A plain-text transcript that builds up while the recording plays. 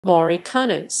Mauri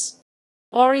Kunnas.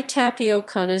 Mauri Tapio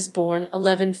Kunnas, born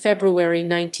 11 February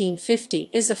 1950,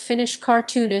 is a Finnish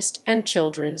cartoonist and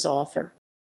children's author.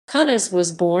 Kunnas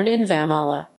was born in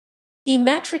Vammala. He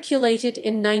matriculated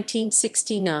in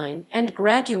 1969 and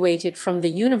graduated from the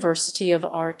University of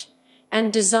Art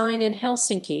and Design in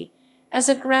Helsinki as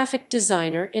a graphic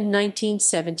designer in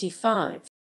 1975.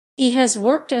 He has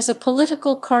worked as a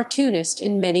political cartoonist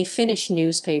in many Finnish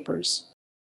newspapers.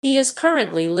 He is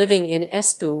currently living in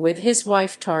Espoo with his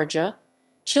wife Tarja,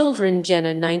 children Jenna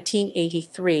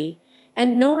 1983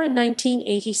 and Noora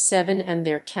 1987 and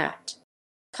their cat.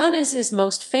 Kunnas is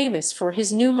most famous for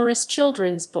his numerous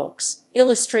children's books,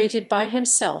 illustrated by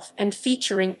himself and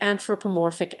featuring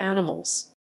anthropomorphic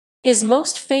animals. His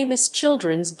most famous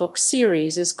children's book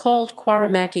series is called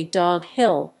Koiramäki Dog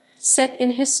Hill, set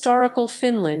in historical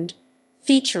Finland,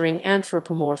 featuring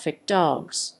anthropomorphic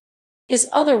dogs. His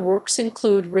other works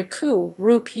include Riku,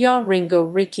 Roope ja Ringo,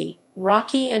 Ricky,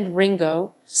 Rocky and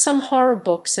Ringo, some horror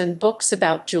books and books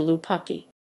about Joulupukki.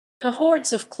 The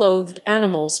hordes of clothed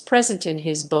animals present in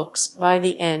his books by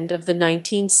the end of the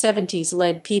 1970s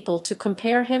led people to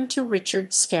compare him to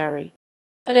Richard Scarry.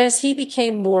 But as he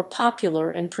became more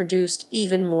popular and produced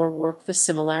even more work, the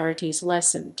similarities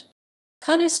lessened.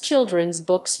 Kunnas' children's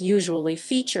books usually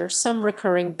feature some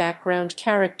recurring background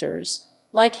characters,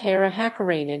 like Herra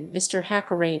Hakkarainen, Mr.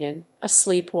 Hakkarainen, a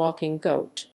sleepwalking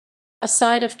goat.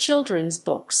 Aside of children's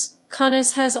books,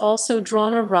 Kunnas has also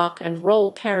drawn a rock and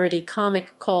roll parody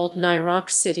comic called Rock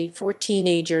City for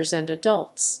teenagers and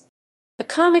adults. The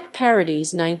comic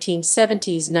parodies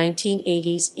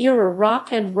 1970s-1980s era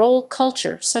rock and roll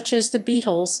culture such as the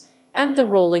Beatles and the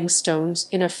Rolling Stones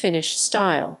in a Finnish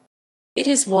style. It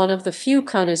is one of the few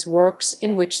Kunnas works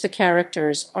in which the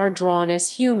characters are drawn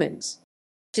as humans.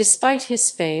 Despite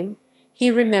his fame, he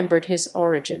remembered his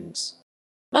origins.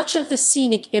 Much of the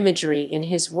scenic imagery in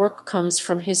his work comes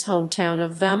from his hometown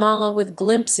of Vammala, with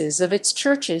glimpses of its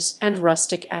churches and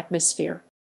rustic atmosphere.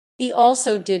 He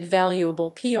also did valuable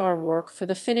PR work for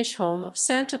the Finnish home of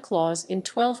Santa Claus in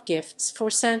 12 Gifts for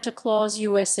Santa Claus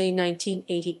USA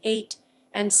 1988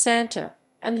 and Santa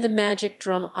and the Magic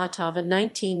Drum Ottava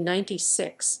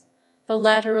 1996, the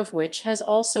latter of which has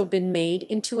also been made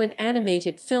into an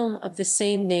animated film of the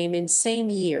same name in same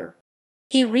year.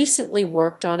 He recently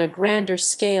worked on a grander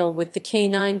scale with the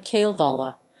Canine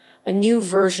Kalevala, a new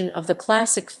version of the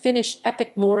classic Finnish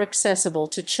epic more accessible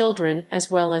to children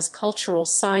as well as cultural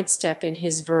sidestep in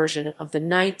his version of the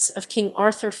Knights of King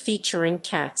Arthur featuring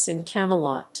cats in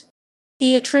Camelot.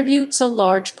 He attributes a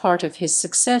large part of his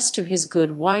success to his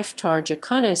good wife Tarja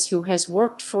Kunnas, who has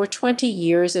worked for 20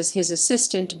 years as his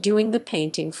assistant doing the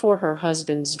painting for her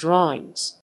husband's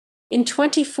drawings. In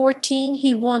 2014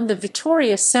 he won the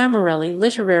Vittorio Samarelli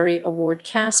Literary Award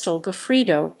Castel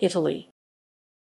Goffredo, Italy.